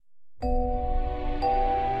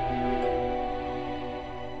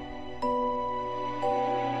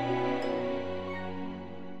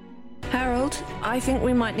I think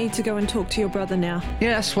we might need to go and talk to your brother now.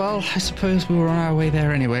 Yes, well, I suppose we were on our way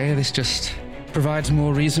there anyway. This just provides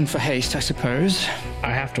more reason for haste, I suppose.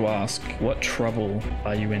 I have to ask, what trouble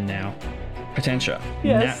are you in now? Potentia,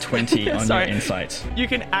 Yes. nat 20 on your Sorry. insight. You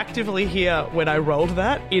can actively hear when I rolled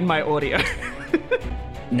that in my audio.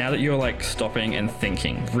 Now that you're like stopping and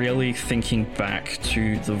thinking, really thinking back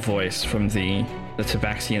to the voice from the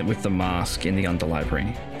Tabaxian with the mask in the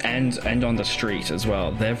underlibrary and on the street as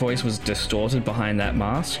well, their voice was distorted behind that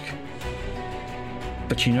mask.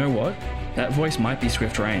 But you know what? That voice might be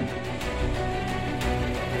Swift Rain.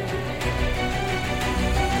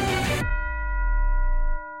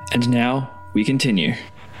 And now we continue.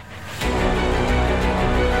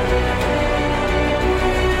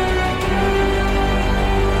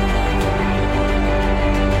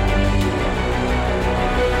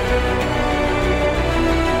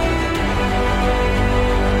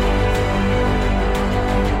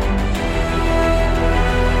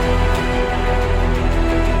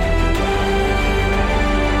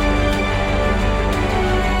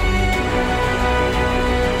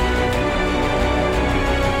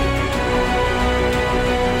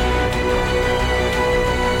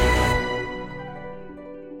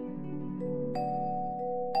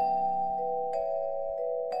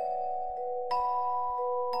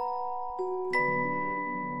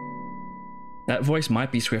 That voice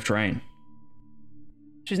might be Swift Rain.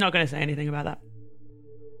 She's not going to say anything about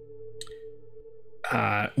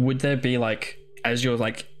that. Would there be like, as you're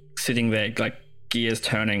like sitting there, like gears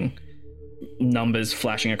turning, numbers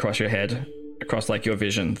flashing across your head, across like your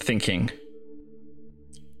vision, thinking,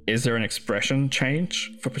 is there an expression change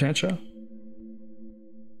for Potentia?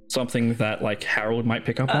 Something that like Harold might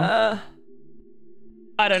pick up on?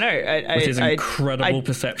 I don't know. With his incredible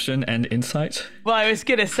perception and insight? Well, I was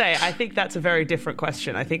going to say, I think that's a very different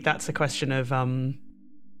question. I think that's a question of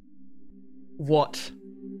what...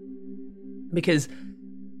 Because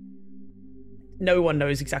no one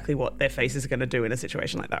knows exactly what their faces are going to do in a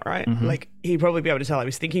situation like that, right? Mm-hmm. Like, he'd probably be able to tell I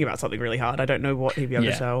was thinking about something really hard. I don't know what he'd be able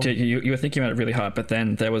to tell. You were thinking about it really hard, but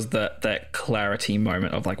then there was that clarity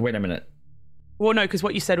moment of like, wait a minute. Well, no, because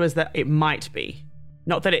what you said was that it might be.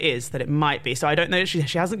 Not that it is, that it might be. So I don't know. She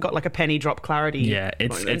hasn't got like a penny drop clarity. Yeah,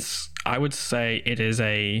 it's. I would say it is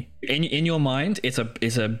in your mind, it's a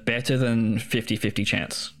better than 50-50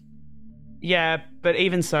 chance. Yeah, but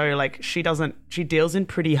even so, like she deals in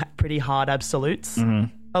pretty hard absolutes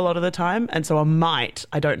a lot of the time, and so a might,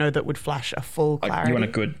 I don't know that would flash a full clarity. You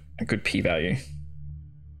want a good p value.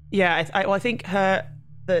 Yeah, I think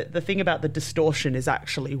the thing about the distortion is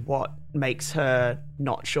actually what makes her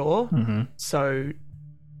not sure. Mm-hmm. So,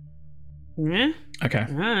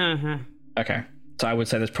 Okay. So I would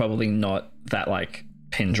say there's probably not that like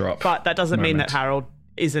pin drop. But that doesn't mean moment. that Harold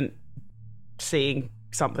isn't seeing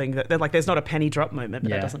something that like there's not a penny drop moment, but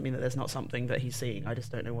that doesn't mean that there's not something that he's seeing. I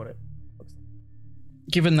just don't know what it looks like.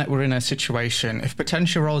 Given that we're in a situation, if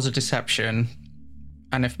Potentia rolls a deception,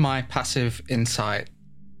 and if my passive insight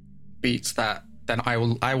beats that, then I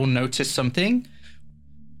will notice something.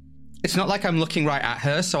 It's not like I'm looking right at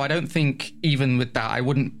her, so I don't think even with that I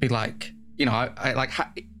wouldn't be like, you know, I like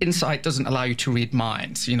insight doesn't allow you to read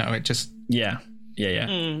minds. You know, it just Yeah.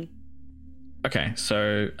 Okay,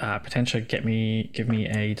 so Potentia, give me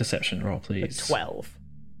a deception roll, please. 12.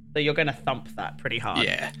 So you're going to thump that pretty hard.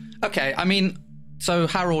 Yeah. Okay. I mean, so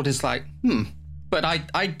Harold is like, but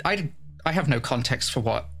I have no context for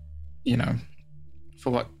what, you know, for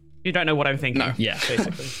what. You don't know what I'm thinking. No. Yeah.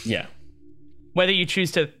 Basically. Yeah. Whether you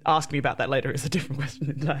choose to ask me about that later is a different question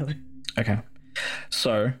entirely. Okay.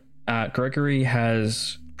 So Gregory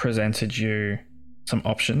has presented you some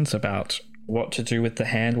options about what to do with the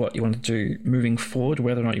hand, what you want to do moving forward,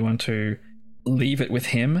 whether or not you want to leave it with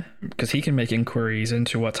him, because he can make inquiries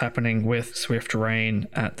into what's happening with Swift Rain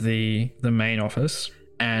at the main office,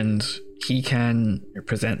 and he can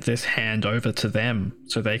present this hand over to them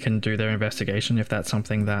so they can do their investigation if that's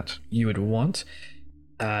something that you would want.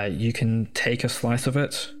 You can take a slice of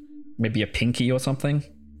it, maybe a pinky or something,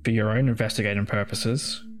 for your own investigating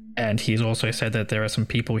purposes. And he's also said that there are some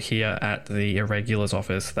people here at the Irregulars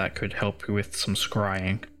office that could help you with some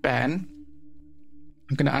scrying. Ben,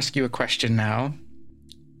 I'm going to ask you a question now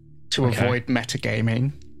to avoid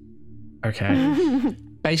metagaming. Okay.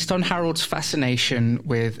 Based on Harold's fascination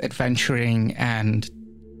with adventuring and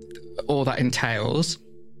all that entails,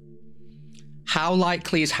 how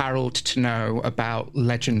likely is Harold to know about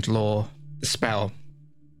legend lore, the spell?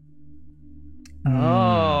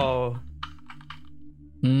 Oh.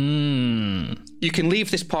 You can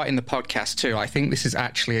leave this part in the podcast too. I think this is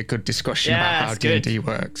actually a good discussion about how it's good. D&D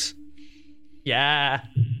works. Yeah.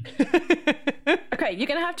 I Okay, you're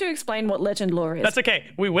going to have to explain what legend lore is. That's okay.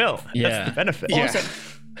 We will. Yeah. That's the benefit. Yeah. Awesome.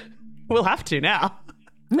 We'll have to now.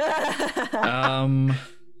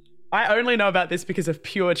 I only know about this because of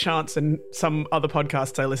pure chance and some other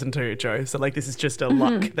podcasts I listen to, Joe. So, like, this is just a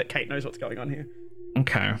luck that Kate knows what's going on here.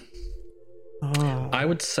 Okay. Oh. I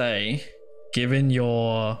would say, given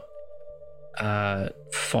your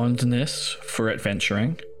fondness for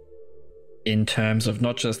adventuring, in terms of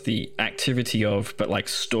not just the activity of, but like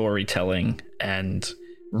storytelling and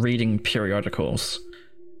reading periodicals,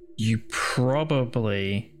 you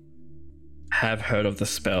probably have heard of the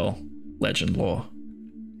spell Legend Lore.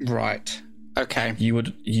 Right. Okay. You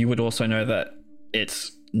would also know that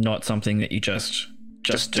it's not something that you just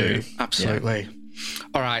do. Absolutely.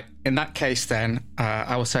 All right. In that case, then,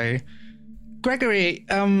 I will say, Gregory,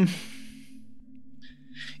 do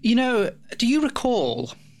you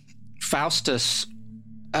recall Faustus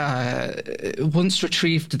once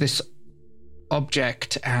retrieved this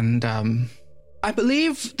object, and I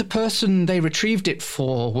believe the person they retrieved it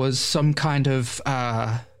for was some kind of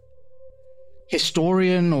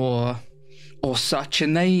historian or such,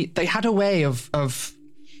 and they had a way of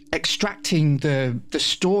extracting the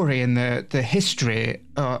story and the history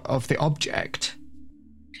of the object.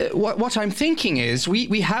 What I'm thinking is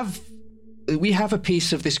we have a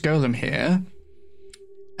piece of this golem here,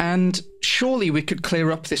 and surely we could clear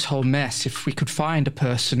up this whole mess if we could find a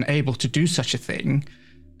person able to do such a thing,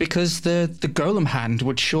 because the golem hand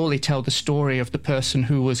would surely tell the story of the person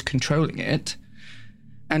who was controlling it.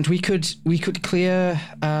 And we could clear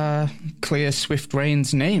Swift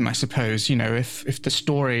Rain's name, I suppose. If the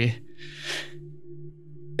story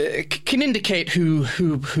can indicate who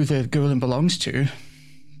the golem belongs to.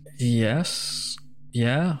 Yes.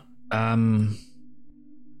 Yeah.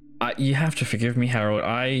 You have to forgive me, Harold.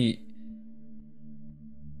 I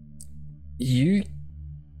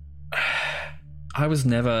was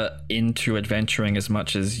never into adventuring as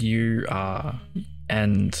much as you are,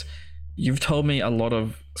 and you've told me a lot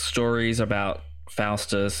of stories about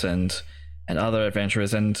Faustus and other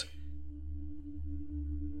adventurers, and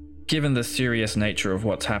given the serious nature of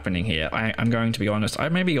what's happening here, I'm going to be honest, I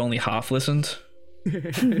maybe only half listened.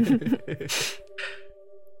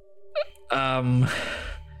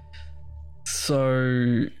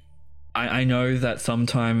 So I know that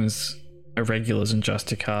sometimes irregulars and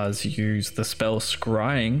Justicars use the spell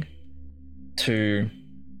Scrying to,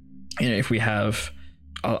 if we have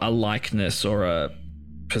a likeness or a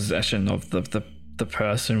possession of the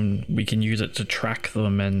person, we can use it to track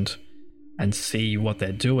them and see what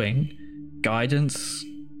they're doing. Guidance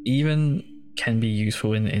even can be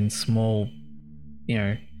useful in small,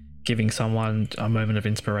 giving someone a moment of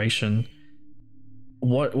inspiration.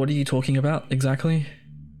 What are you talking about exactly?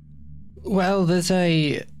 Well, there's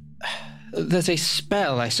a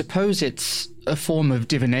spell. I suppose it's a form of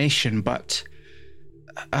divination, but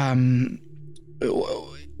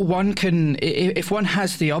one can, if one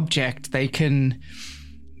has the object, they can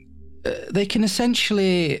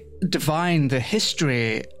essentially divine the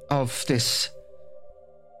history of this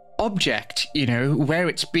object, where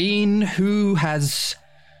it's been, who has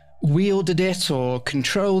wielded it or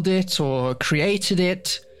controlled it or created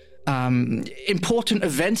it, important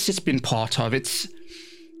events it's been part of. It's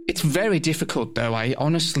very difficult, though.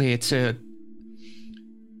 It's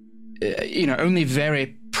only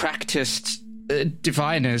very practiced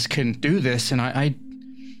diviners can do this, and I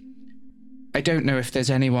don't know if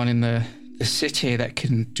there's anyone in the city that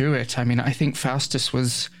can do it. I mean, I think Faustus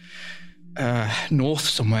was north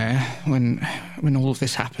somewhere when all of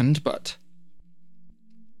this happened, but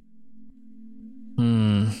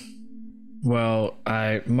well,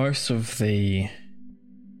 most of the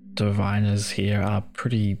diviners here are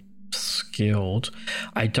pretty skilled.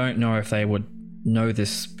 I don't know if they would know this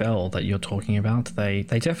spell that you're talking about. They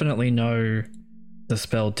definitely know the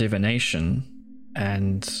spell divination,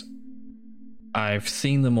 and I've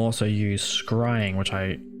seen them also use scrying, which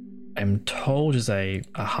I am told is a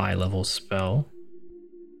high level spell.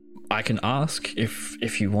 I can ask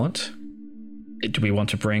if you want. Do we want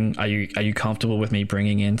to bring? Are you comfortable with me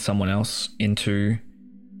bringing in someone else into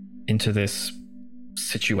this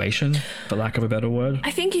situation, for lack of a better word? I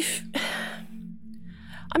think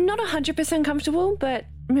I'm not 100% comfortable, but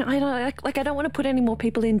I mean, I don't want to put any more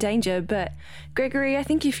people in danger. But Gregory, I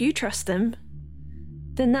think if you trust them,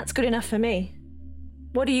 then that's good enough for me.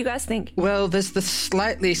 What do you guys think? Well, there's the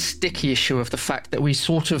slightly sticky issue of the fact that we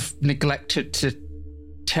sort of neglected to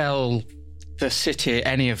tell the city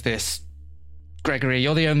any of this. Gregory,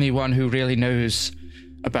 you're the only one who really knows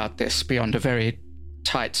about this beyond a very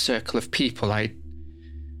tight circle of people.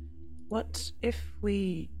 What if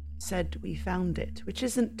we said we found it, which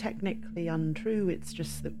isn't technically untrue. It's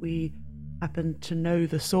just that we happen to know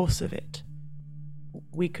the source of it.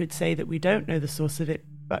 We could say that we don't know the source of it,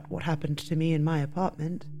 but what happened to me in my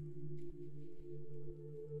apartment?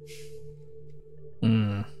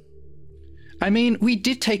 I mean, we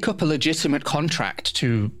did take up a legitimate contract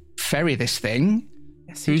to ferry this thing.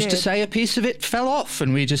 Yes, you Who's did. to say a piece of it fell off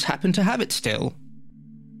and we just happened to have it still?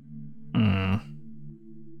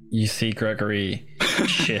 You see Gregory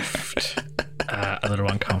shift a little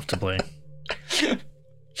uncomfortably.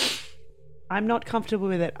 I'm not comfortable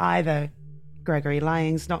with it either, Gregory.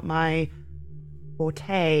 Lying's not my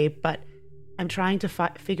forte, but I'm trying to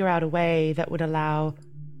figure out a way that would allow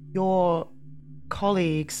your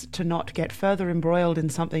colleagues to not get further embroiled in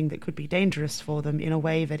something that could be dangerous for them in a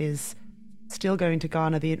way that is still going to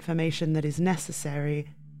garner the information that is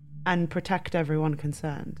necessary and protect everyone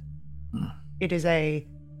concerned. It is a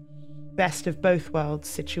best of both worlds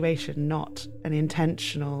situation, not an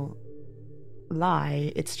intentional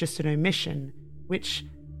lie. It's just an omission, which,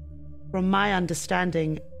 from my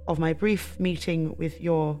understanding of my brief meeting with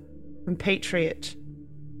your compatriot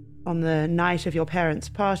on the night of your parents'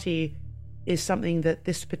 party, is something that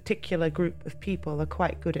this particular group of people are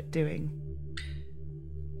quite good at doing.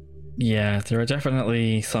 Yeah, there are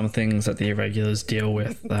definitely some things that the irregulars deal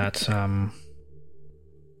with that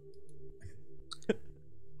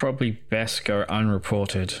probably best go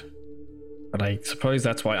unreported. But I suppose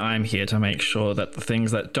that's why I'm here, to make sure that the things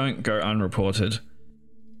that don't go unreported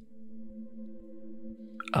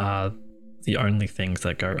are the only things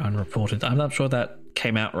that go unreported. I'm not sure that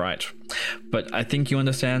came out right, but I think you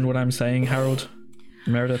understand what I'm saying, Harold?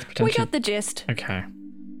 Meredith, potentially? We got the gist. Okay.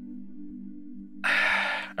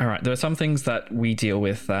 All right, there are some things that we deal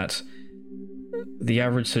with that the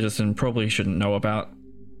average citizen probably shouldn't know about,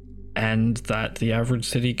 and that the average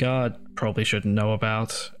city guard probably shouldn't know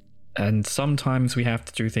about, and sometimes we have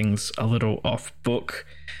to do things a little off book,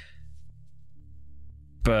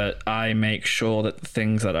 but I make sure that the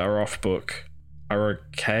things that are off book are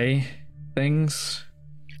okay things.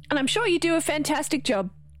 And I'm sure you do a fantastic job.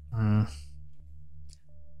 I'm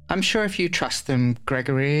sure if you trust them,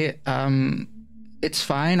 Gregory, it's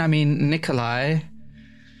fine. I mean, Nikolai,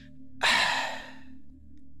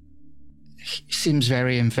 he seems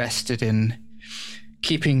very invested in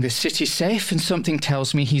keeping the city safe, and something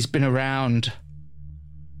tells me he's been around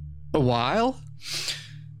a while.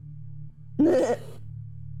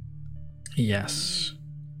 Yes.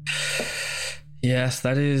 Yes,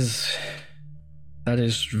 that is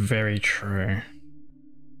very true.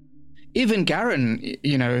 Even Garen,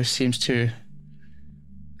 you know, seems to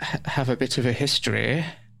have a bit of a history.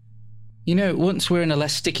 You know, once we're in a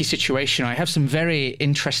less sticky situation, I have some very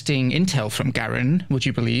interesting intel from Garen, would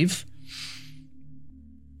you believe?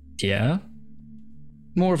 Yeah?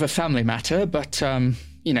 More of a family matter, but,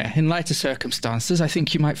 you know, in lighter circumstances, I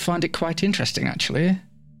think you might find it quite interesting, actually.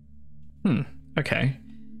 Okay.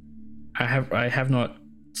 I have not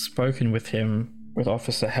spoken with him, with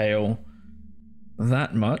Officer Hale,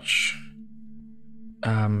 that much.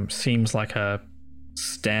 Seems like a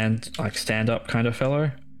stand-up kind of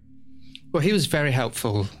fellow. Well, he was very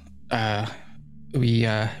helpful. We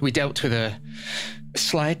dealt with a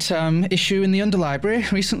slight issue in the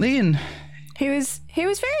underlibrary recently, and He was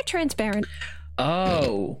very transparent.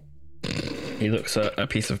 Oh. He looks at a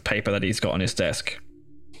piece of paper that he's got on his desk.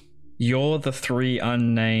 You're the 3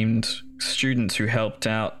 unnamed students who helped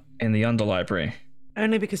out in the underlibrary.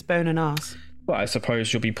 Only because Bone and Arse. Well, I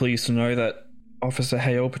suppose you'll be pleased to know that Officer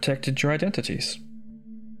Hale protected your identities.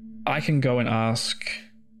 I can go and ask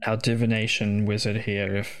our divination wizard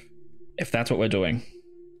here if that's what we're doing.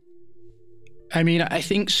 I mean, I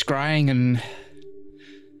think scrying and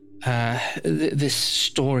this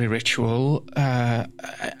story ritual, I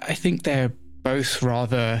think they're both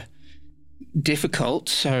rather difficult,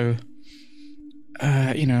 so,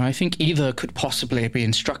 you know, I think either could possibly be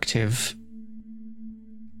instructive.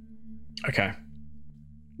 Okay.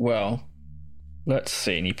 Well, let's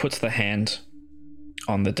see. And he puts the hand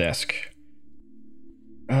on the desk.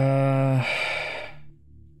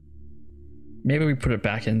 Maybe we put it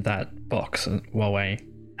back in that box while we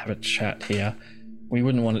have a chat here. We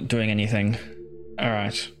wouldn't want it doing anything. All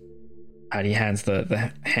right. And he hands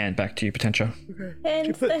the hand back to you, Potentia.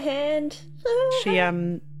 Hands the hand. She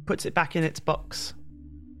puts it back in its box,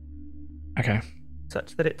 Okay.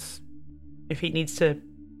 such that it's, if he needs to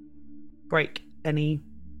break the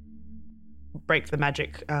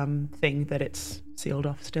magic thing, that it's sealed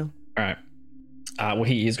off still. All right. Well,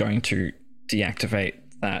 he is going to deactivate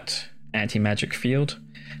that anti-magic field,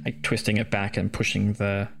 like twisting it back and pushing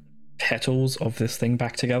the petals of this thing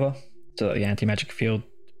back together so that the anti-magic field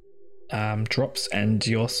drops and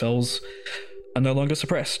your cells are no longer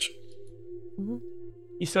suppressed.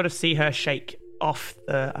 You sort of see her shake off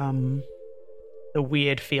the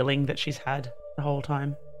weird feeling that she's had the whole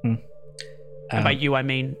time. And by you, I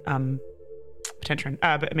mean Potential.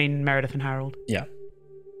 But I mean Meredith and Harold. Yeah.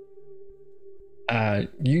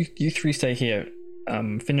 You three stay here.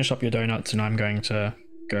 Finish up your donuts, and I'm going to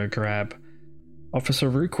go grab Officer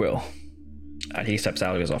Rookwill. He steps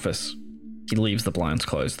out of his office. He leaves the blinds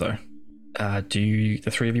closed, though. Do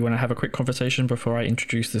the three of you want to have a quick conversation before I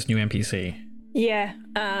introduce this new NPC? Yeah.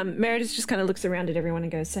 Meredith just kind of looks around at everyone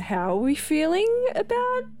and goes, so how are we feeling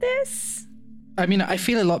about this? I mean, I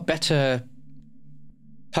feel a lot better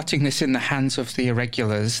putting this in the hands of the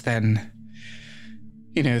irregulars than,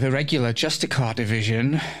 the regular Justicar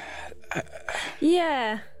division.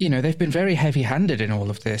 Yeah. They've been very heavy-handed in all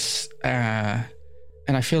of this.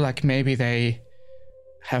 And I feel like maybe they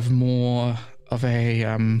have more of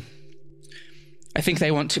a... I think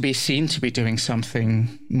they want to be seen to be doing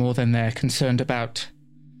something more than they're concerned about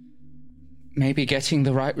maybe getting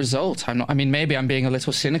the right result. Maybe I'm being a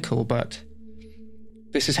little cynical, but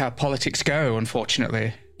this is how politics go,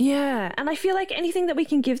 unfortunately. Yeah, and I feel like anything that we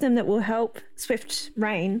can give them that will help Swift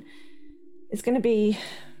Rain is going to be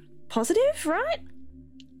positive, right?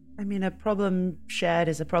 I mean, a problem shared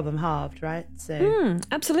is a problem halved, right? So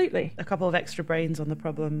absolutely. A couple of extra brains on the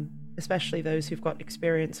problem, especially those who've got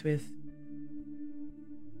experience with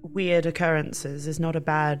weird occurrences, is not a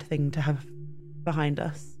bad thing to have behind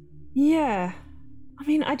us. Yeah. I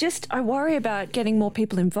mean, I worry about getting more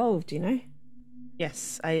people involved,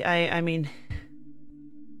 Yes, I mean,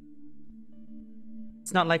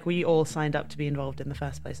 it's not like we all signed up to be involved in the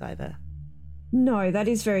first place either. No, that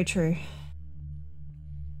is very true.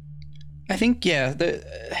 I think,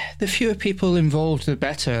 the fewer people involved, the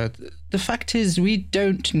better. The fact is, we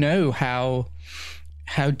don't know how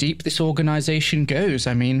deep this organisation goes.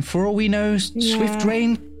 I mean, for all we know, Swift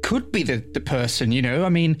Rain could be the person, I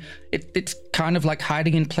mean, it's kind of like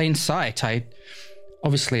hiding in plain sight.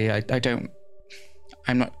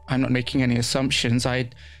 I'm not making any assumptions.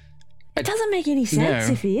 It doesn't make any sense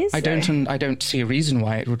if he is. I don't see a reason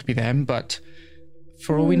why it would be them, but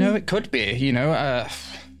for all we know, it could be.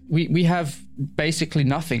 We have basically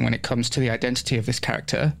nothing when it comes to the identity of this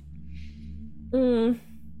character.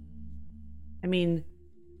 I mean,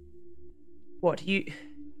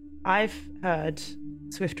 I've heard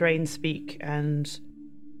Swift Rain speak, and,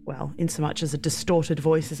 well, in so much as a distorted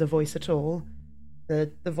voice is a voice at all,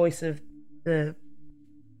 the voice of the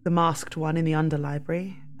masked one in the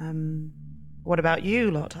underlibrary. What about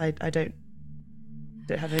you lot? I don't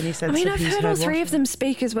have any sense. I've heard all three of them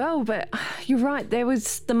speak as well, but you're right.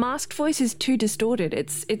 The masked voice is too distorted.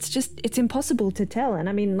 It's impossible to tell. And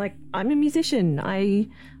I mean, like, I'm a musician.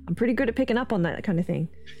 I'm pretty good at picking up on that kind of thing.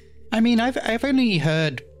 I mean, I've only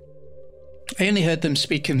heard them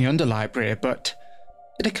speak in the underlibrary, but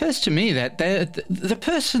it occurs to me that the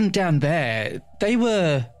person down there, they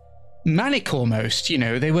were manic almost.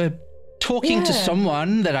 They were talking to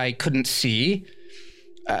someone that I couldn't see.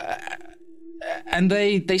 And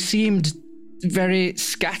they seemed very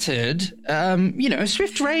scattered.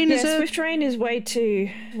 Swift Rain is Swift Rain is way too,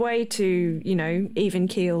 even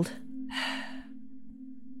keeled.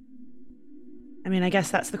 I mean, I guess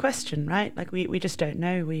that's the question, right? Like, we just don't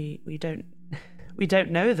know. We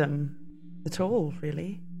don't know them at all,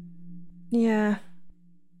 really. Yeah.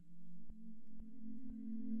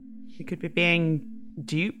 We could be being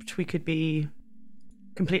duped. We could be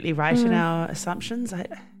completely right in our assumptions. I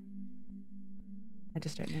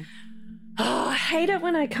just don't know. Oh, I hate it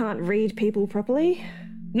when I can't read people properly.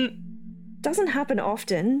 Doesn't happen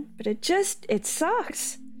often, but it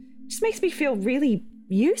sucks. It just makes me feel really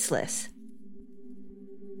useless.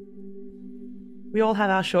 We all have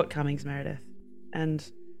our shortcomings, Meredith. And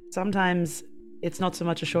sometimes it's not so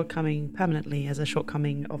much a shortcoming permanently as a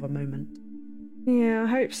shortcoming of a moment. Yeah, I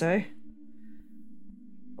hope so. I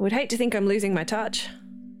would hate to think I'm losing my touch.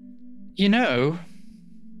 I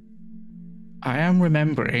am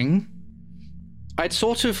remembering. I'd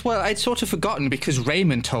sort of forgotten because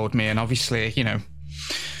Raymond told me, and obviously,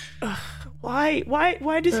 Why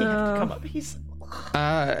does he have to come up?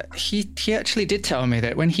 He actually did tell me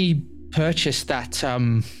that when he purchased that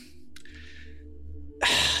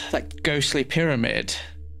that ghostly pyramid,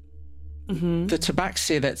 the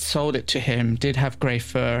tabaxi that sold it to him did have grey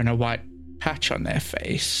fur and a white patch on their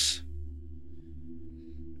face,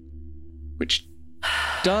 which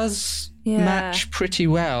does match pretty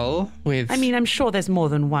well with... I mean, I'm sure there's more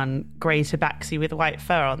than one grey tabaxi with white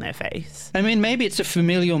fur on their face. I mean, maybe it's a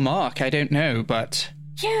familial mark, I don't know, but...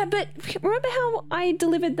 Yeah, but remember how I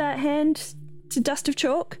delivered that hand to Dust of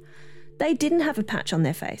Chalk? they didn't have a patch on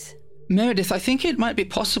their face. Meredith, I think it might be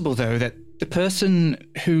possible, though, that the person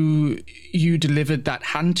who you delivered that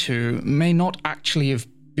hand to may not actually have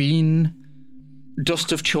been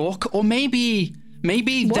Dust of Chalk, or maybe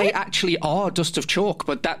they actually are Dust of Chalk,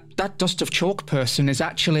 but that Dust of Chalk person is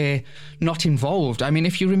actually not involved. I mean,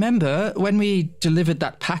 if you remember, when we delivered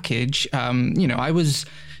that package, I was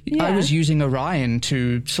using Orion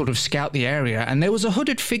to sort of scout the area, and there was a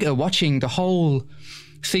hooded figure watching the whole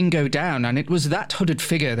thing go down, and it was that hooded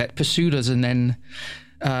figure that pursued us and then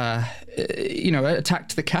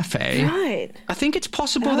attacked the cafe. Right. I think it's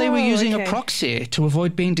possible they were using okay. a proxy to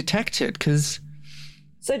avoid being detected, because...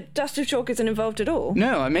 So Dust of Chalk isn't involved at all?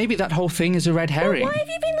 No, maybe that whole thing is a red herring. Well, why have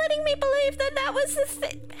you been letting me believe that was the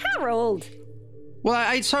thing? Harold! Well,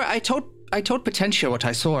 I told Potentia what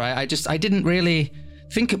I saw. I didn't really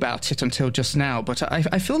think about it until just now, but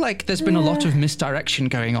I feel like there's been a lot of misdirection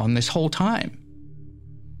going on this whole time.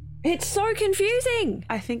 It's so confusing.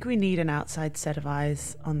 I think we need an outside set of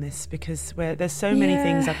eyes on this, because there's so many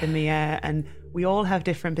things up in the air, and we all have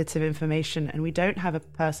different bits of information, and we don't have a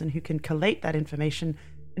person who can collate that information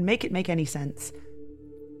and make it make any sense.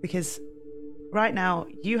 Because right now,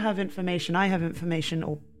 you have information, I have information,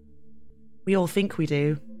 or we all think we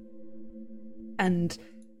do. And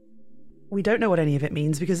we don't know what any of it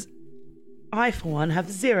means, because I, for one, have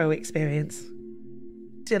zero experience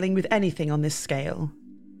dealing with anything on this scale.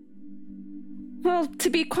 Well, to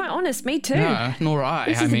be quite honest, me too. No, nor I.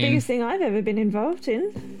 This is the biggest thing I've ever been involved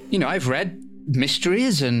in. I've read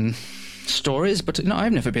mysteries and stories, but no,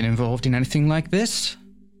 I've never been involved in anything like this.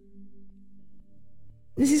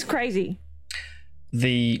 This is crazy.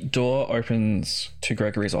 The door opens to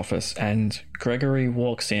Gregory's office, and Gregory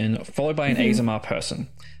walks in, followed by an Azamar person.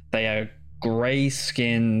 They are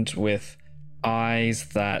grey-skinned with eyes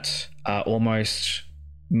that are almost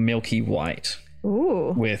milky white.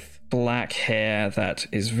 Ooh. With black hair that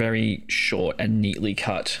is very short and neatly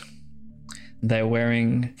cut. They're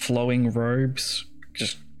wearing flowing robes,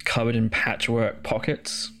 just covered in patchwork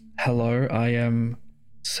pockets. Hello, I am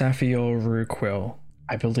Safior Ruquil.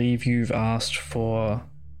 I believe you've asked for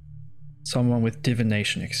someone with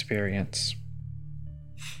divination experience.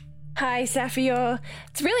 Hi, Safior.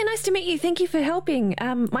 It's really nice to meet you. Thank you for helping.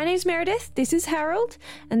 My name's Meredith. This is Harold,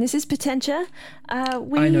 and this is Potentia. I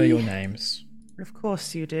know your names. Of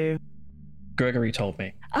course you do. Gregory told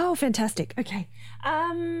me. Oh, fantastic. Okay.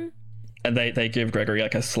 And they give Gregory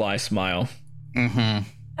like a sly smile.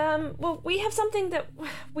 Mm-hmm. Well, we have something that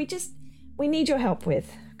we need your help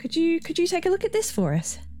with. Could you take a look at this for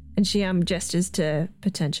us? And she gestures to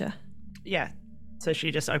Potentia. Yeah. So she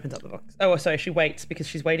just opens up the box. Oh, sorry, she waits because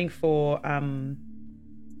she's waiting for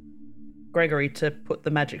Gregory to put the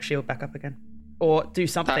magic shield back up again. Or do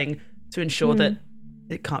something to ensure that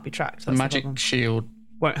it can't be tracked. The magic shield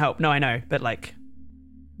won't help. No, I know, but like...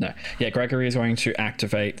 No. Yeah, Gregory is going to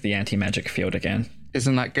activate the anti-magic field again.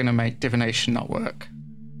 Isn't that going to make divination not work?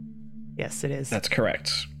 Yes, it is. That's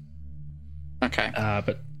correct. Okay.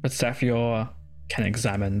 But Safior can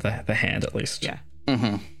examine the hand at least. Yeah.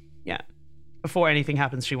 Mm-hmm. Yeah. Before anything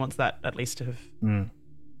happens, she wants that at least to have...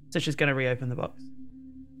 So she's going to reopen the box.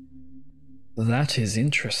 That is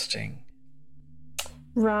interesting.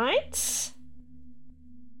 Right.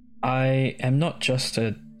 I am not just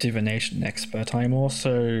a divination expert, I'm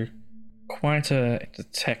also quite a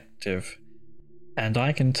detective. And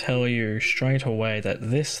I can tell you straight away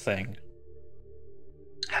that this thing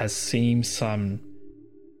has seen some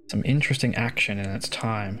interesting action in its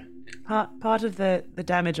time. Part of the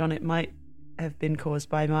damage on it might have been caused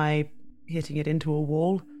by my hitting it into a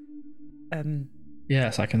wall.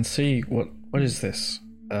 Yes, I can see. What is this?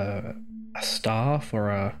 A staff or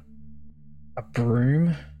a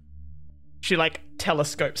broom? She like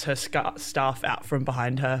telescopes her staff out from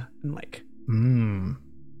behind her and like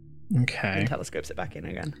okay, and telescopes it back in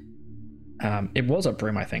again. It was a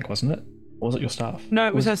broom, I think, wasn't it? Or was it your staff? No,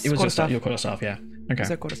 it was her quarterstaff. quarterstaff. Your quarterstaff, yeah. Okay. It was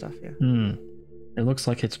her quarterstaff, yeah. It looks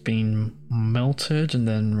like it's been melted and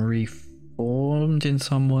then reformed in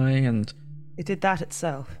some way, and it did that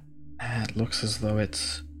itself. It looks as though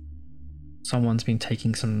someone's been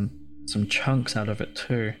taking some chunks out of it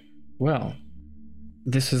too. Well,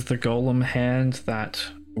 this is the golem hand that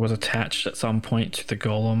was attached at some point to the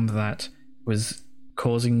golem that was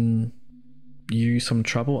causing you some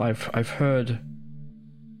trouble. I've heard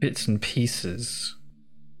bits and pieces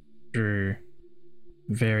through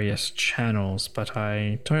various channels, but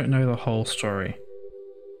I don't know the whole story.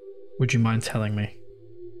 Would you mind telling me?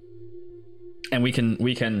 And we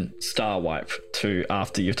can star wipe to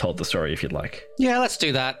after you've told the story if you'd like. Yeah, let's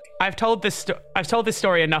do that. I've told this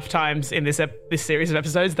story enough times in this series of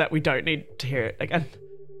episodes that we don't need to hear it again.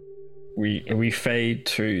 we fade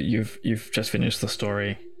to you've just finished the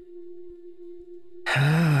story.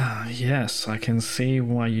 Yes, I can see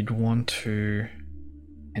why you'd want to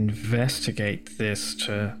investigate this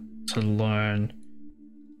to learn,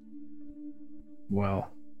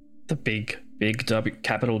 well, the big W,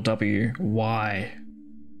 capital W, why.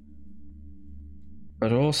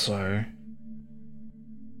 But also,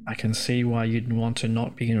 I can see why you'd want to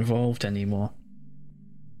not be involved anymore.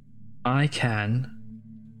 I can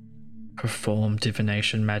perform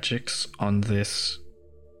divination magics on this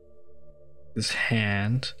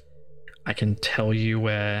hand. I can tell you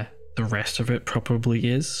where the rest of it probably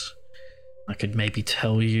is. I could maybe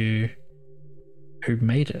tell you who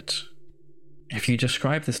made it. If you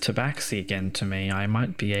describe this tabaxi again to me, I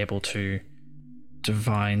might be able to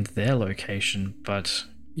divine their location, but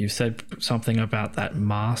you said something about that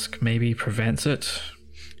mask maybe prevents it?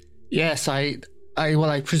 Yes, I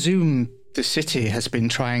presume the city has been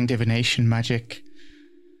trying divination magic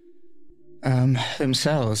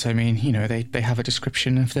themselves. I mean, you know, they have a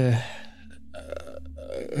description of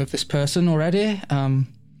this person already.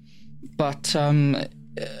 But I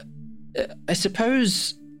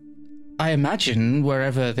suppose, I imagine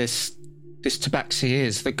wherever this tabaxi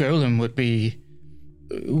is, the golem would be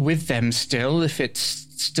with them still, if it's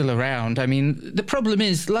still around. I mean, the problem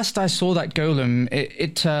is, last I saw that golem,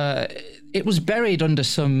 it was buried under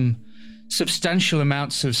some substantial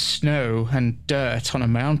amounts of snow and dirt on a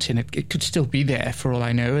mountain. It could still be there for all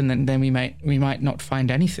I know, and then we might not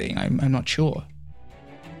find anything. I'm not sure.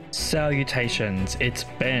 Salutations, it's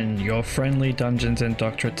Ben, your friendly Dungeons and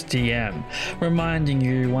Doctorates DM, reminding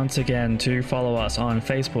you once again to follow us on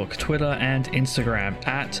Facebook, Twitter, and Instagram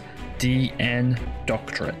at DN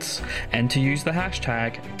Doctorates, and to use the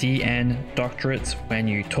hashtag DN Doctorates when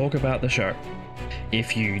you talk about the show.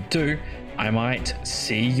 If you do, I might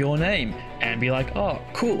see your name and be like, oh,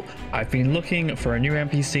 cool, I've been looking for a new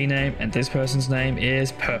NPC name and this person's name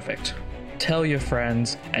is perfect. Tell your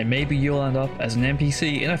friends, and maybe you'll end up as an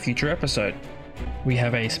NPC in a future episode. We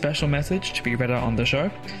have a special message to be read out on the show,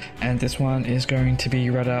 and this one is going to be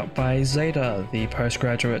read out by Zeta, the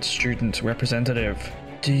postgraduate student representative.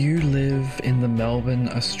 Do you live in the Melbourne,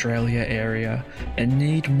 Australia area and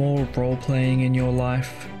need more role-playing in your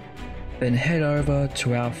life? Then head over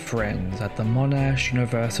to our friends at the Monash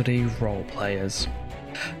University Role Players.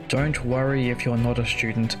 Don't worry if you're not a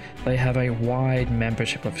student, they have a wide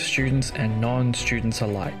membership of students and non-students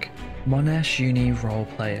alike. Monash Uni Role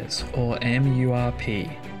Players, or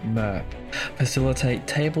MURP, MERP, facilitate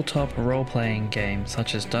tabletop role-playing games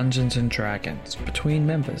such as Dungeons & Dragons between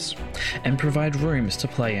members, and provide rooms to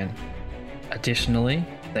play in. Additionally,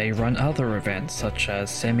 they run other events such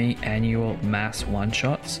as semi-annual mass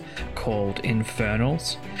one-shots called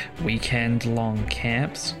Infernals, weekend-long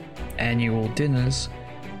camps, annual dinners,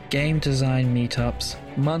 game design meetups,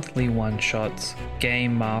 monthly one-shots,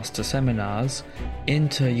 game master seminars,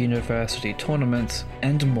 inter-university tournaments,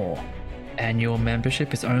 and more. Annual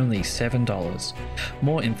membership is only $7.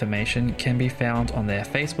 More information can be found on their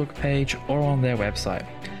Facebook page or on their website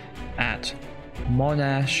at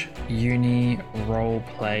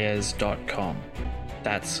monashuniroleplayers.com.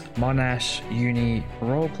 That's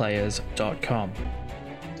monashuniroleplayers.com.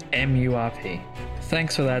 MURP.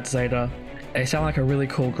 Thanks for that, Zeta. They sound like a really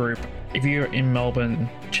cool group. If you're in Melbourne,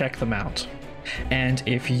 check them out. And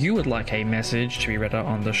if you would like a message to be read out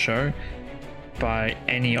on the show by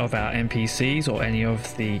any of our NPCs or any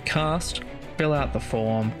of the cast, fill out the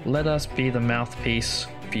form. Let us be the mouthpiece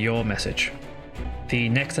for your message. The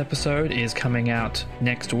next episode is coming out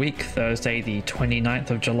next week, Thursday the 29th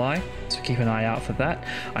of July, so keep an eye out for that.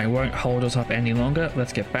 I won't hold us up any longer.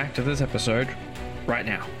 Let's get back to this episode right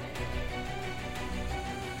now.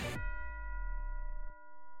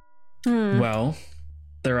 Well,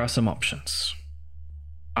 there are some options.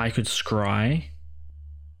 I could scry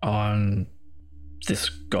on this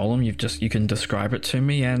golem. You can describe it to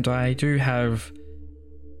me, and I do have,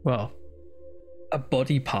 well, a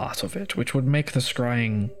body part of it, which would make the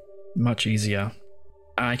scrying much easier.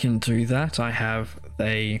 I can do that.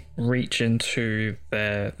 They reach into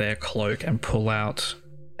their cloak and pull out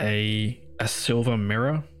a silver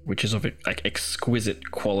mirror, which is of like exquisite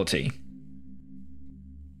quality.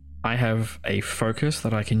 I have a focus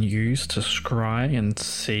that I can use to scry and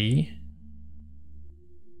see,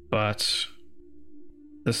 but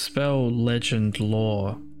the spell legend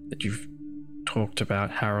lore that you've talked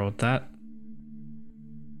about, Harold, that,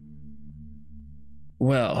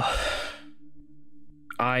 well,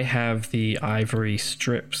 I have the ivory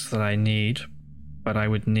strips that I need, but I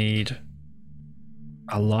would need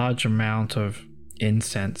a large amount of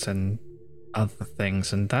incense and other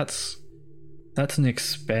things, and that's That's an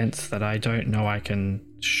expense that I don't know I can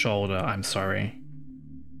shoulder, I'm sorry.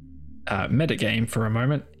 Metagame for a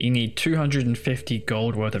moment. You need 250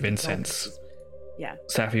 gold worth of incense. Yeah.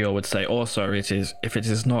 Safior would say also if it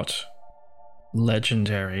is not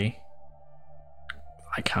legendary,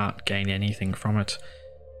 I can't gain anything from it.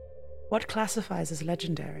 What classifies as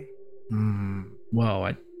legendary? Well,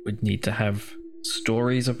 I would need to have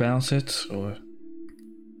stories about it, or...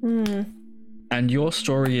 And your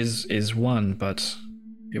story is one, but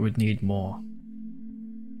it would need more.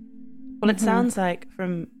 Well, it sounds like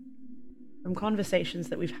from conversations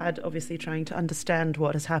that we've had, obviously trying to understand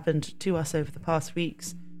what has happened to us over the past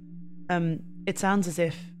weeks, it sounds as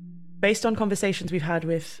if, based on conversations we've had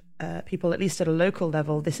with people, at least at a local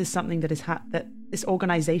level, this is something that is that this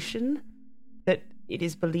organization that it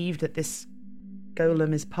is believed that this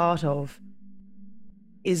golem is part of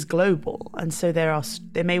is global, and so there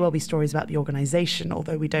may well be stories about the organization,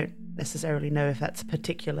 although we don't necessarily know if that's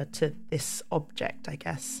particular to this object. I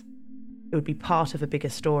guess it would be part of a bigger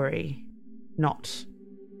story, not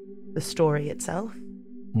the story itself.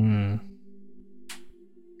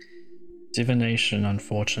 Divination,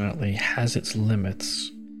 unfortunately, has its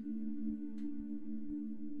limits.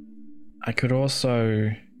 I could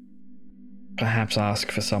also perhaps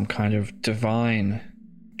ask for some kind of divine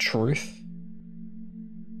truth.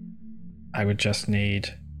 I would just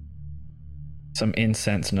need some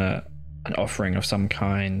incense and an offering of some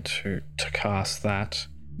kind to cast that.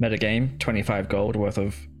 Metagame, 25 gold worth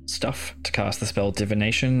of stuff to cast the spell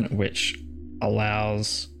Divination, which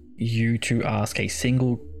allows you to ask a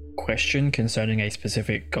single question concerning a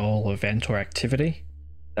specific goal, event, or activity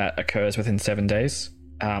that occurs within 7 days.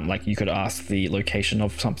 Like you could ask the location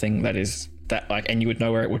of something and you would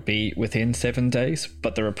know where it would be within 7 days,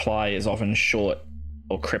 but the reply is often short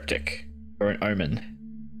or cryptic or an omen.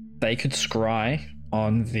 They could scry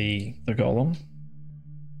on the golem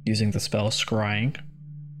using the spell Scrying.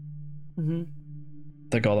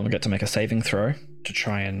 The golem would get to make a saving throw to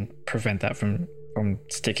try and prevent that from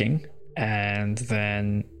sticking, and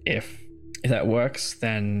then if that works,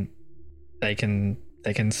 then they can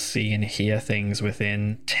see and hear things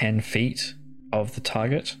within 10 feet of the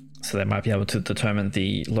target, so they might be able to determine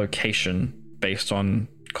the location based on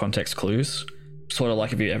context clues, sort of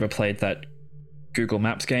like if you ever played that Google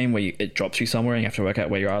Maps game where it drops you somewhere and you have to work out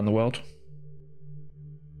where you are in the world.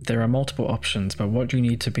 There are multiple options, but what you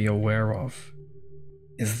need to be aware of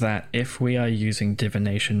is that if we are using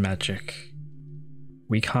divination magic,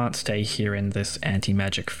 we can't stay here in this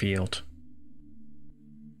anti-magic field.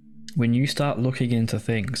 When you start looking into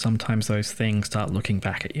things, sometimes those things start looking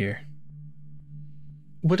back at you.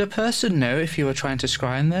 Would a person know if you were trying to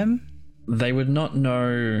scry on them? They would not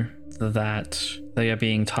know that they are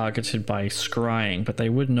being targeted by scrying, but they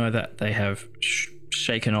would know that they have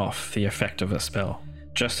shaken off the effect of a spell.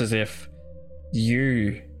 Just as if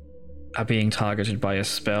you are being targeted by a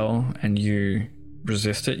spell and you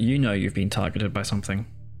resist it, you know you've been targeted by something.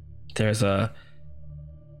 There's a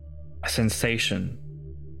sensation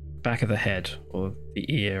back of the head or the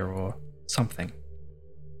ear or something.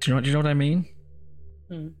 Do you know what I mean?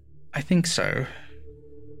 I think so.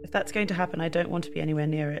 If that's going to happen, I don't want to be anywhere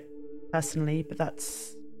near it personally, but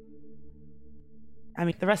that's... I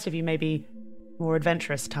mean, the rest of you may be more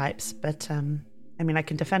adventurous types, but I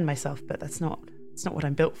can defend myself, but it's not what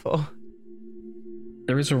I'm built for.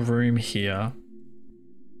 There is a room here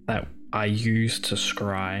that I use to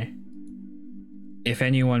scry. If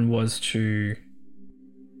anyone was to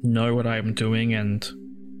know what I'm doing and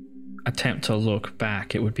attempt to look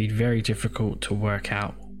back, it would be very difficult to work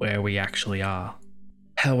out where we actually are.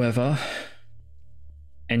 However,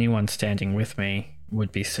 anyone standing with me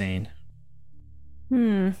would be seen.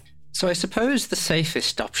 So I suppose the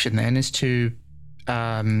safest option then is to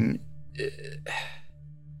try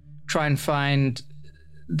and find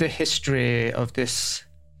the history of this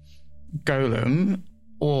golem,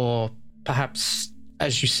 or perhaps,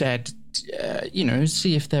 as you said,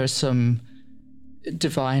 see if there is some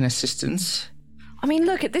divine assistance. I mean,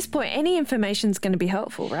 look, at this point, any information's going to be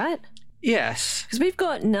helpful, right? Yes. Because we've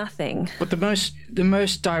got nothing. But the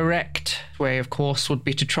most direct way, of course, would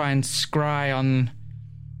be to try and scry on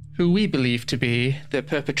who we believe to be the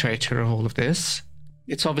perpetrator of all of this.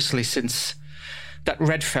 It's obviously, since that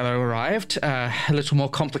red fellow arrived, a little more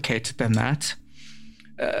complicated than that.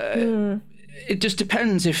 It just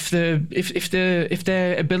depends if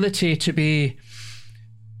their ability to be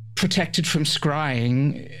protected from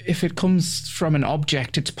scrying, if it comes from an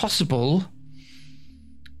object, it's possible.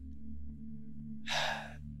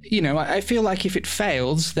 I feel like if it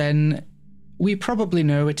fails, then we probably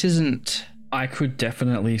know it isn't. I could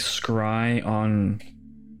definitely scry on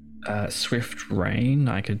Swift Rain.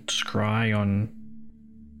 I could scry on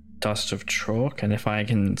Dust of Chalk, and if I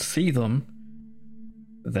can see them,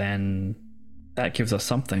 then that gives us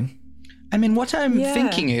something. I mean, what I'm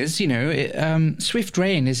thinking is, Swift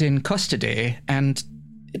Rain is in custody, and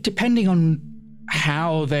depending on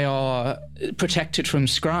how they are protected from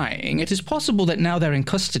scrying, it is possible that now they're in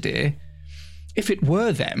custody, if it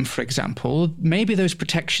were them, for example, maybe those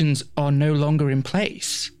protections are no longer in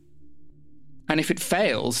place. And if it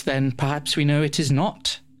fails, then perhaps we know it is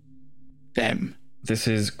not them. This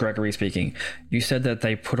is Gregory speaking. You said that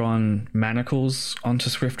they put on manacles onto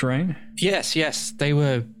Swift Rain? Yes, they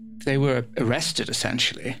were arrested,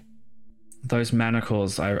 essentially. Those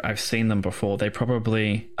manacles, I've seen them before. They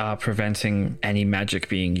probably are preventing any magic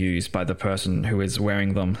being used by the person who is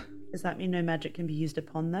wearing them. Does that mean no magic can be used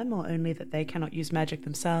upon them, or only that they cannot use magic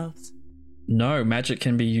themselves? No, magic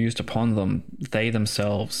can be used upon them. They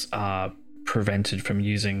themselves are prevented from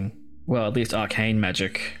using, well, at least arcane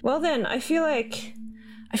magic. Well then, I feel like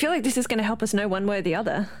this is going to help us know one way or the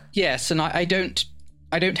other. Yes, and I don't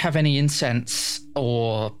have any incense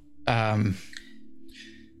or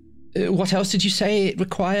what else did you say it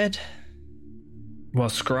required? Well,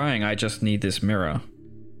 scrying, I just need this mirror.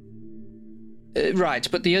 Right,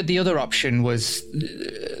 but the other option was...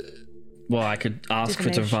 well, I could ask for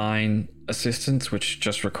divine assistance, which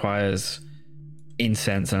just requires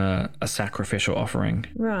incense and a sacrificial offering.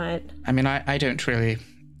 Right. I mean, I don't really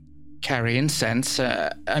carry incense.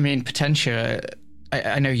 I mean, Potentia,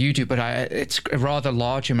 I know you do, but it's a rather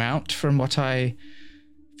large amount from what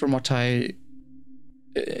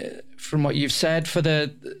you've said for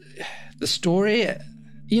the story.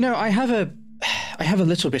 I have a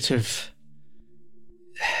little bit of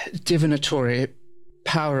divinatory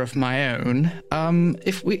power of my own.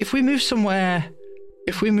 If we move somewhere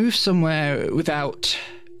without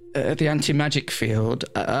the anti-magic field,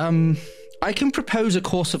 I can propose a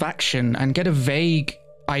course of action and get a vague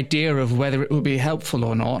idea of whether it will be helpful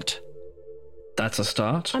or not. That's a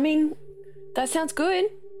start. I mean, that sounds good.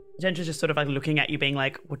 Gentra's just sort of like looking at you being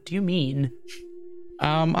like, what do you mean?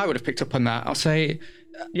 I would have picked up on that. I'll say...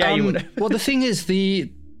 Yeah, you would have. Well, the thing is,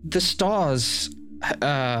 the stars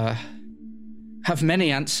have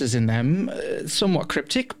many answers in them, somewhat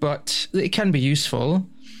cryptic, but it can be useful.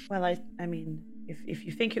 Well, I mean, if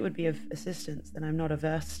you think it would be of assistance, then I'm not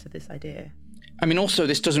averse to this idea. I mean, also,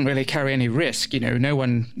 this doesn't really carry any risk, we're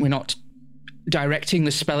not directing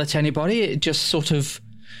the spell at anybody. It just sort of,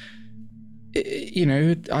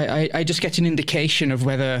 I just get an indication of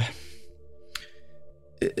whether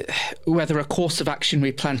a course of action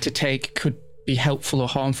we plan to take could be helpful or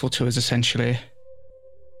harmful to us, essentially.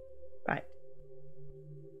 Right.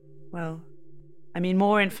 Well, I mean,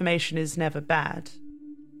 more information is never bad.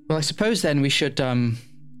 Well, I suppose then we should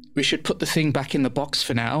put the thing back in the box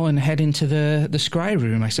for now and head into the scry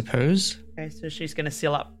room, I suppose. Okay, so she's going to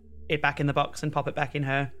seal up it back in the box and pop it back in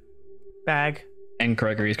her bag. And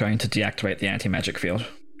Gregory is going to deactivate the anti-magic field.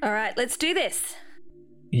 All right, let's do this.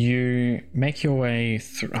 You make your way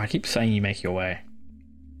through... I keep saying you make your way.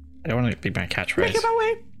 I don't want to be my catchphrase. Making my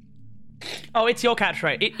way. Oh, it's your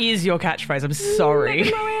catchphrase. It is your catchphrase. I'm sorry.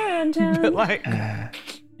 Making my way around town. But like,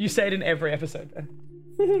 you say it in every episode.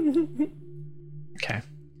 Okay.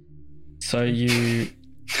 So you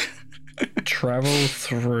travel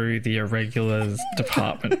through the Irregulars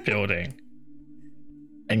department building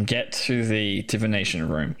and get to the divination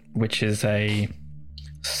room, which is a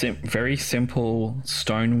very simple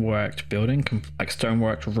stoneworked building,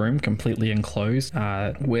 stoneworked room, completely enclosed,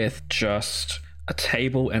 with just a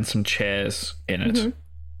table and some chairs in it. Mm-hmm.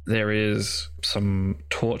 There is some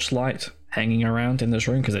torchlight hanging around in this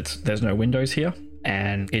room because there's no windows here,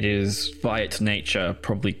 and it is by its nature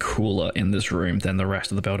probably cooler in this room than the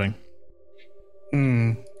rest of the building.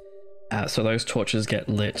 So those torches get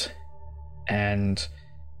lit, and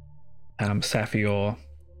Saphior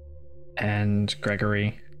and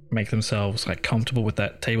Gregory make themselves comfortable with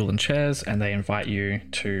that table and chairs, and they invite you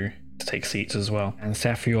to take seats as well. And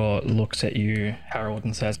Saphior looks at you, Harold,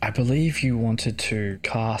 and says, I believe you wanted to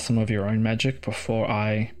cast some of your own magic before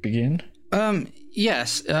I begin?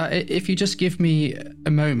 Yes, if you just give me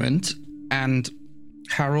a moment, and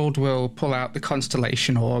Harold will pull out the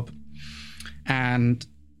constellation orb and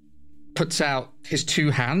puts out his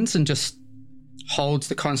two hands and just holds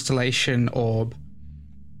the constellation orb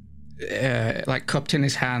cupped in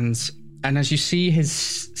his hands, and as you see his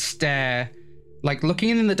stare, looking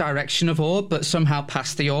in the direction of orb but somehow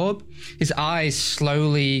past the orb, his eyes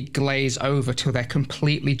slowly glaze over till they're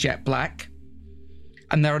completely jet black,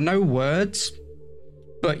 and there are no words,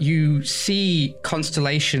 but you see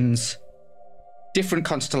constellations different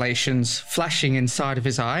constellations flashing inside of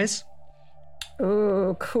his eyes.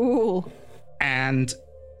 Oh, cool. And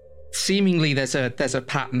seemingly there's a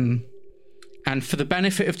pattern. And for the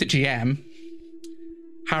benefit of the GM,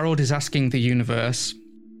 Harold is asking the universe,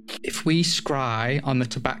 if we scry on the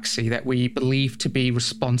tabaxi that we believe to be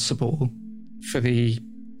responsible for the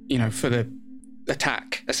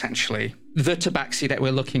attack, essentially, the tabaxi that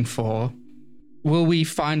we're looking for, will we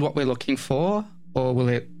find what we're looking for, or will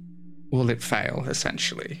it fail,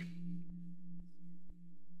 essentially?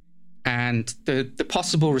 And the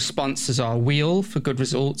possible responses are wheel for good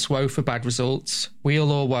results, woe for bad results,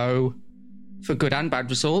 wheel or woe for good and bad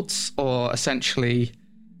results, or essentially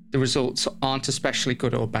the results aren't especially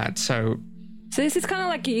good or bad. So this is kind of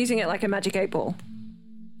like you're using it like a magic 8-ball.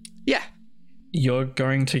 Yeah. You're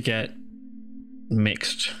going to get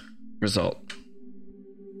mixed result.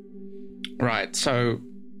 Right, so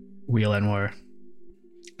wheel and woe.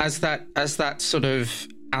 As that sort of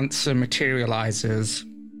answer materializes,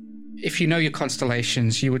 if you know your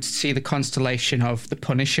constellations, you would see the constellation of the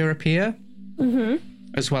Punisher appear,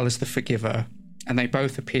 as well as the Forgiver, and they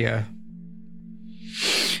both appear.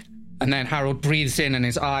 And then Harold breathes in and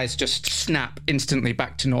his eyes just snap instantly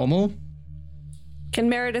back to normal. Can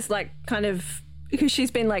Meredith, like, kind of, because she's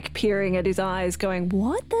been, like, peering at his eyes going,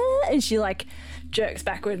 what the? And she, like, jerks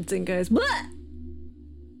backwards and goes, what?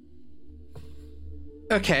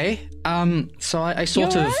 Okay, so I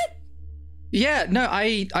sort of... Right? Yeah, no,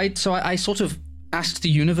 I sort of asked the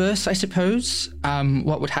universe, I suppose,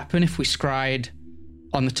 what would happen if we scried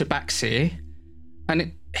on the tabaxi,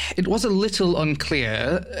 and it was a little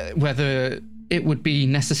unclear whether it would be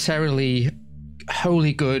necessarily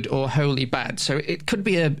wholly good or wholly bad. So it could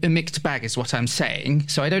be a mixed bag, is what I'm saying.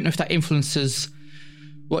 So I don't know if that influences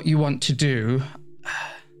what you want to do.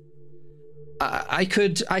 I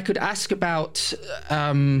could ask about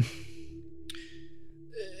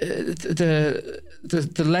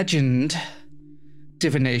the legend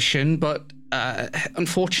divination, but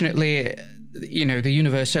unfortunately, you know, the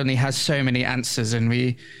universe only has so many answers, and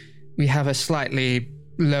we have a slightly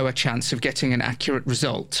lower chance of getting an accurate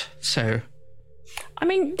result. So, I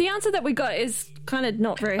mean, the answer that we got is kind of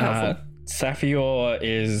not very helpful. Saphior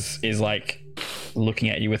is like looking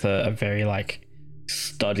at you with a very like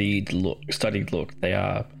studied look. They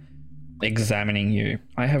are examining you.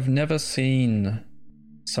 I have never seen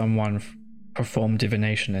someone perform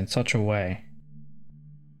divination in such a way.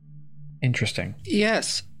 Interesting.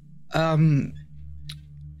 Yes. I'm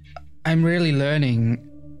really learning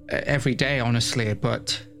every day, honestly,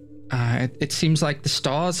 but it seems like the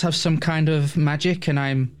stars have some kind of magic, and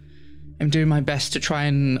I'm doing my best to try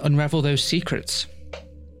and unravel those secrets.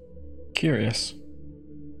 Curious.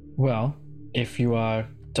 Well, if you are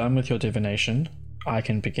done with your divination, I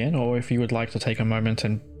can begin, or if you would like to take a moment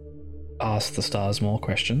and ask the stars more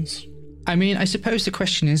questions. I mean, I suppose the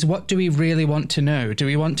question is, what do we really want to know? Do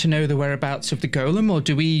we want to know the whereabouts of the golem, or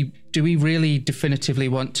do we really definitively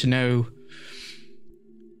want to know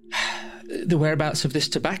the whereabouts of this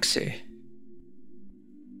tabaxi?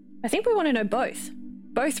 I think we want to know both.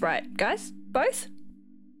 Both, right, guys? Both?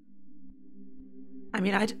 I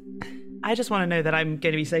mean, I just want to know that I'm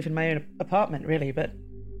going to be safe in my own apartment, really, but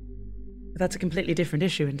that's a completely different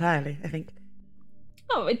issue entirely, I think.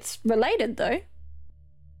 Oh, it's related, though.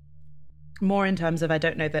 More in terms of I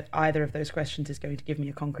don't know that either of those questions is going to give me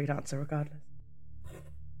a concrete answer regardless.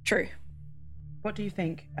 True. What do you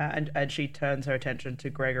think? And she turns her attention to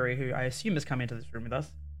Gregory, who I assume has come into this room with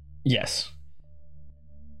us. Yes.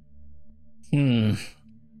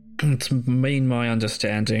 It's been my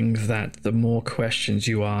understanding that the more questions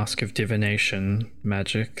you ask of divination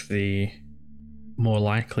magic, the more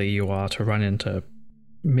likely you are to run into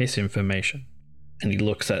misinformation. And he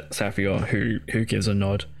looks at Saphior, who gives a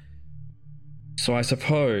nod. So I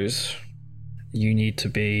suppose you need to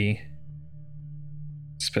be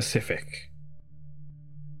specific.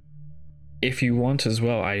 If you want as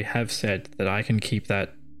well, I have said that I can keep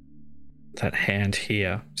that hand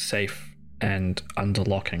here safe and under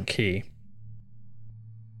lock and key.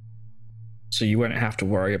 So you won't have to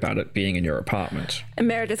worry about it being in your apartment. And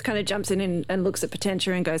Meredith kind of jumps in and looks at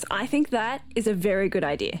Potentia and goes, I think that is a very good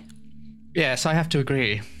idea. Yes, I have to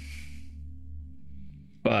agree.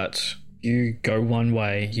 But you go one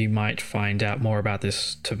way, you might find out more about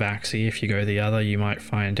this tabaxi. If you go the other, you might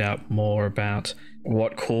find out more about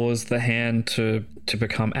what caused the hand to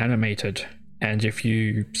become animated. And if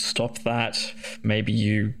you stop that, maybe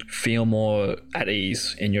you feel more at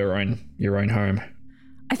ease in your own home.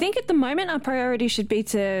 I think at the moment our priority should be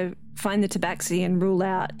to find the tabaxi and rule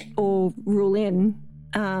out or rule in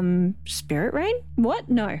Spirit Rain? What?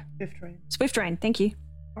 No. Swift Rain. Swift Rain, thank you.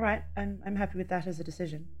 All right, I'm happy with that as a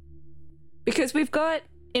decision. Because we've got,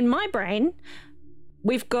 in my brain,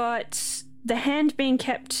 we've got the hand being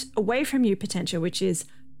kept away from you potential, which is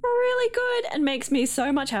really good and makes me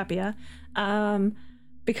so much happier.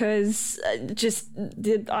 Because just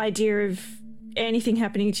the idea of anything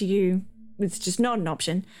happening to you is just not an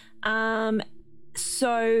option.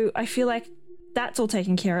 So I feel like that's all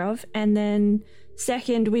taken care of. And then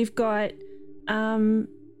second, we've got, we're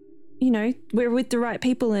with the right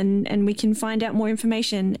people and we can find out more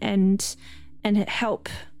information and help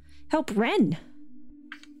Ren.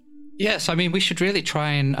 Yes, I mean, we should really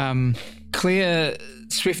try and clear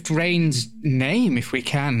Swift Rain's name if we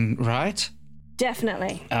can, right?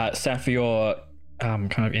 Definitely. Saphior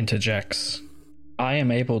kind of interjects. I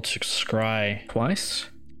am able to scry twice.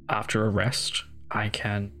 After a rest, I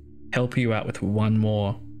can help you out with one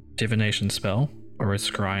more divination spell or a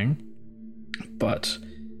scrying. But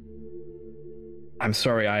I'm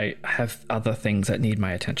sorry, I have other things that need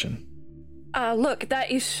my attention. Look,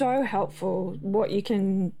 that is so helpful, what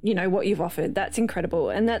you've offered. That's incredible.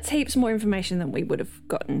 And that's heaps more information than we would have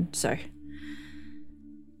gotten. So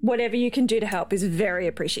whatever you can do to help is very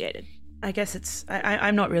appreciated. I guess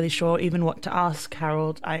I'm not really sure even what to ask,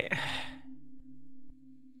 Harold. I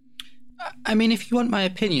mean, if you want my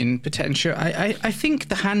opinion, Potentia, I think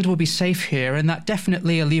the hand will be safe here, and that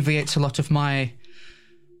definitely alleviates a lot of my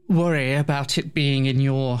worry about it being in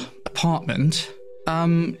your apartment.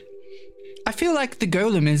 I feel like the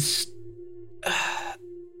golem is...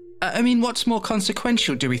 I mean, what's more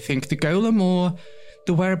consequential, do we think? The golem or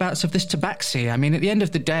the whereabouts of this tabaxi? I mean, at the end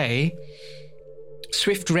of the day,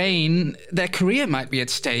 Swift Rain, their career might be at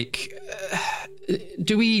stake.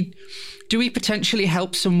 Do we potentially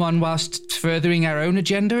help someone whilst furthering our own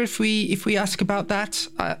agenda if we ask about that?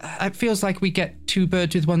 It feels like we get two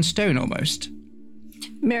birds with one stone almost.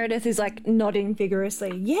 Meredith is like nodding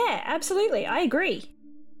vigorously. Yeah, absolutely. I agree.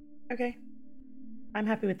 Okay. I'm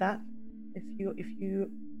happy with that. If you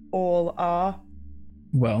all are.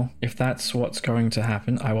 Well, if that's what's going to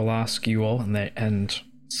happen, I will ask you all, and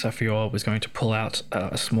Saphior was going to pull out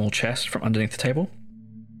a small chest from underneath the table.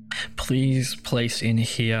 Please place in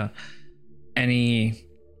here any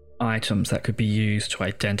items that could be used to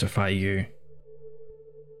identify you.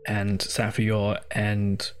 And Saphior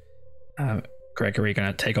and Gregory are going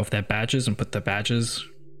to take off their badges and put the badges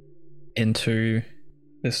into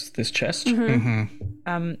this chest.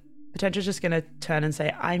 Mm-hmm. Potential's just going to turn and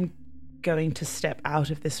say, I'm going to step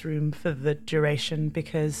out of this room for the duration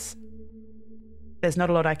because there's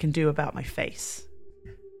not a lot I can do about my face.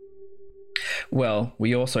 Well,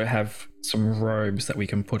 we also have some robes that we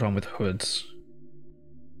can put on with hoods.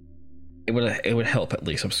 It would help at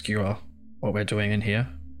least obscure what we're doing in here.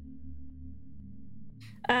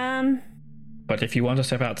 But if you want to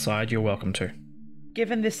step outside, you're welcome to.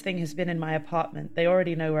 Given this thing has been in my apartment, they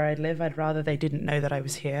already know where I live. I'd rather they didn't know that I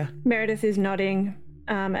was here. Meredith is nodding,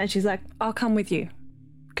 and she's like, I'll come with you,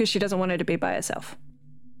 because she doesn't want her to be by herself.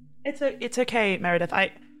 It's okay, Meredith.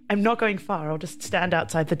 I'm not going far. I'll just stand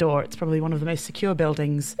outside the door. It's probably one of the most secure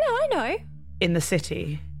buildings. No, I know. In the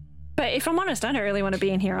city. But if I'm honest, I don't really want to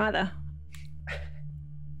be in here either.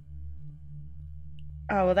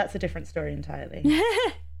 Oh, well, that's a different story entirely.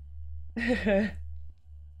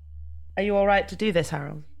 Are you all right to do this,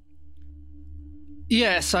 Harold?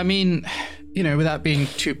 Yes, I mean, without being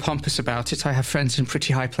too pompous about it, I have friends in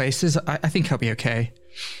pretty high places. I think I'll be okay.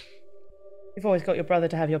 You've always got your brother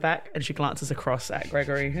to have your back. And she glances across at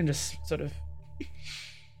Gregory and just sort of...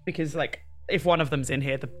 Because, if one of them's in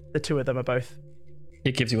here, the two of them are both.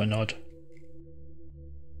 It gives you a nod.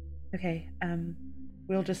 Okay,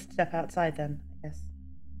 we'll just step outside then, I guess.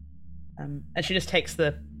 And she just takes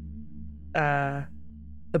the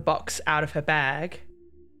box out of her bag.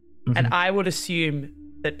 Mm-hmm. And I would assume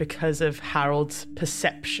that because of Harold's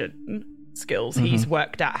perception skills, he's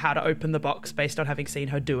worked out how to open the box based on having seen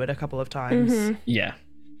her do it a couple of times. Mm-hmm. Yeah.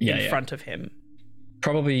 In front of him.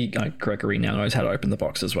 Probably Gregory now knows how to open the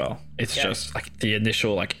box as well. It's just the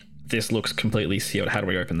initial this looks completely sealed. How do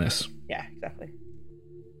we open this? Yeah, exactly.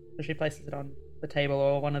 So she places it on the table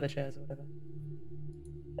or one of the chairs or whatever.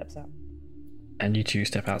 Steps out. And you two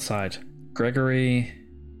step outside. Gregory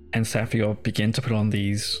and Saphior begin to put on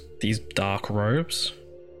these dark robes.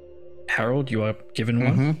 Harold, you are given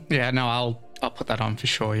one. Mm-hmm. Yeah, no, I'll put that on for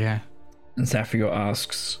sure, yeah. And Saphior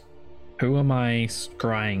asks, who am I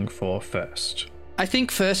scrying for first? I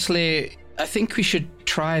think firstly, we should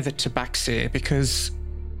try the tabaxi because...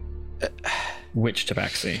 Which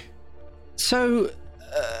tabaxi? So,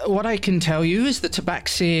 what I can tell you is the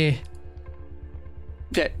tabaxi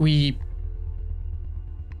that we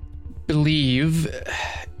believe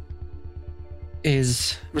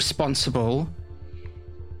is responsible,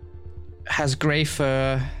 has grey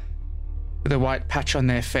fur with a white patch on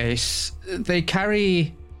their face. They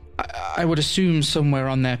carry, I would assume, somewhere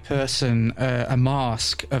on their person a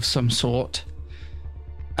mask of some sort.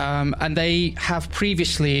 And they have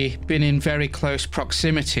previously been in very close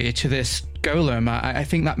proximity to this golem. I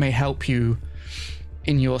think that may help you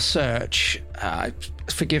in your search.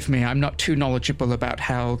 Forgive me, I'm not too knowledgeable about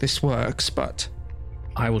how this works, but...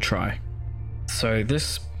 I will try. So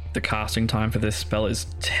the casting time for this spell is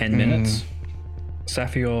 10 minutes.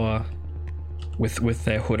 Sapphire, with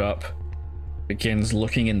their hood up, begins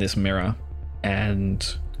looking in this mirror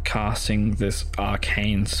and casting this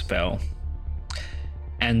arcane spell.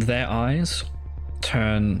 And their eyes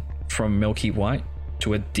turn from milky white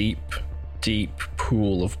to a deep, deep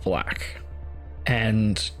pool of black.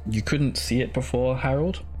 And you couldn't see it before,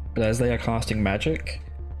 Harold, but as they are casting magic,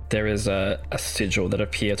 there is a sigil that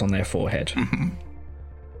appears on their forehead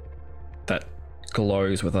that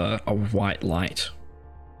glows with a white light.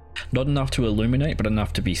 Not enough to illuminate, but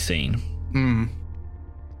enough to be seen.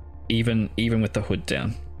 Even with the hood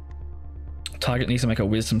down. Target needs to make a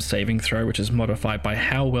wisdom saving throw, which is modified by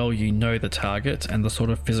how well you know the target and the sort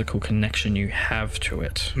of physical connection you have to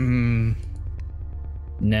it.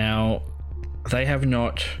 Now, they have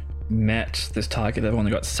not met this target. They've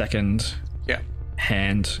only got second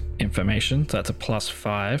hand information, so that's a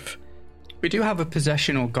 +5. We do have a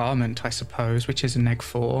possessional garment, I suppose, which is a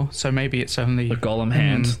 -4, so maybe it's only... The golem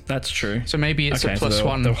hand, that's true. So maybe it's a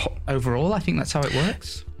 +1 overall. I think that's how it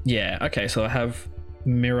works. Yeah, okay, so I have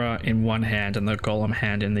mirror in one hand and the golem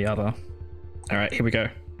hand in the other. All right, here we go.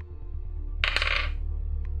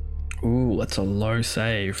 Ooh, that's a low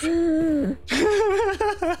save.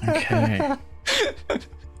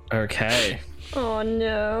 Okay. Oh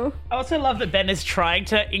no. I also love that Ben is trying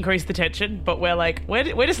to increase the tension, but we're like,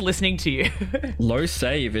 we're just listening to you. Low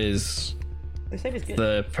save is good.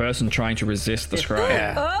 the person trying to resist the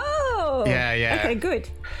scribe. Oh. Yeah. Okay, good.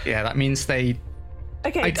 Yeah, that means they...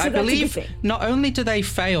 Okay, so I that's believe a good thing. not only do they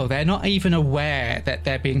fail, they're not even aware that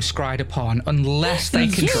they're being scried upon unless they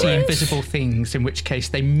can see invisible things, in which case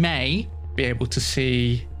they may be able to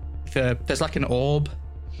see there's like an orb.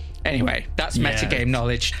 Anyway, that's metagame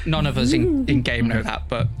knowledge. None of us in game know that,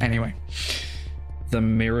 but anyway. The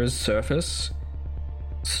mirror's surface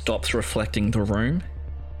stops reflecting the room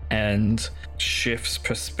and shifts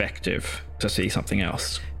perspective to see something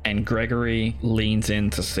else. And Gregory leans in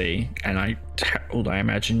to see, and I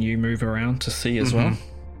imagine you move around to see as well.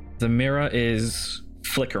 The mirror is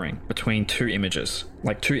flickering between two images,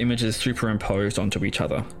 like two images superimposed onto each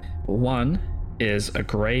other. One is a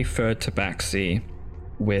grey furred tabaxi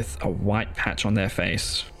with a white patch on their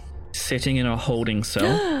face, sitting in a holding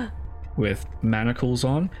cell with manacles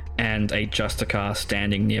on, and a Justicar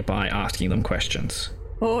standing nearby asking them questions.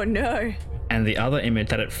 Oh no. And the other image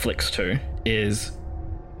that it flicks to is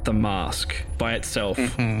the mask by itself,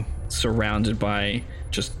 surrounded by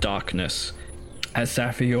just darkness. As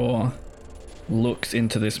Sapphire looks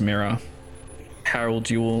into this mirror, Harold,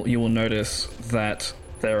 you will notice that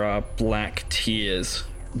there are black tears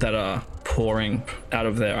that are pouring out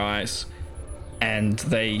of their eyes, and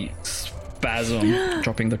they spasm,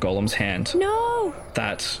 dropping the golem's hand. No!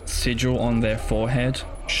 That sigil on their forehead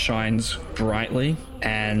shines brightly,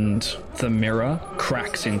 and the mirror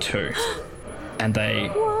cracks in two, and they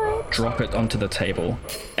drop it onto the table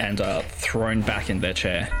and are thrown back in their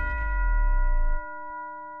chair.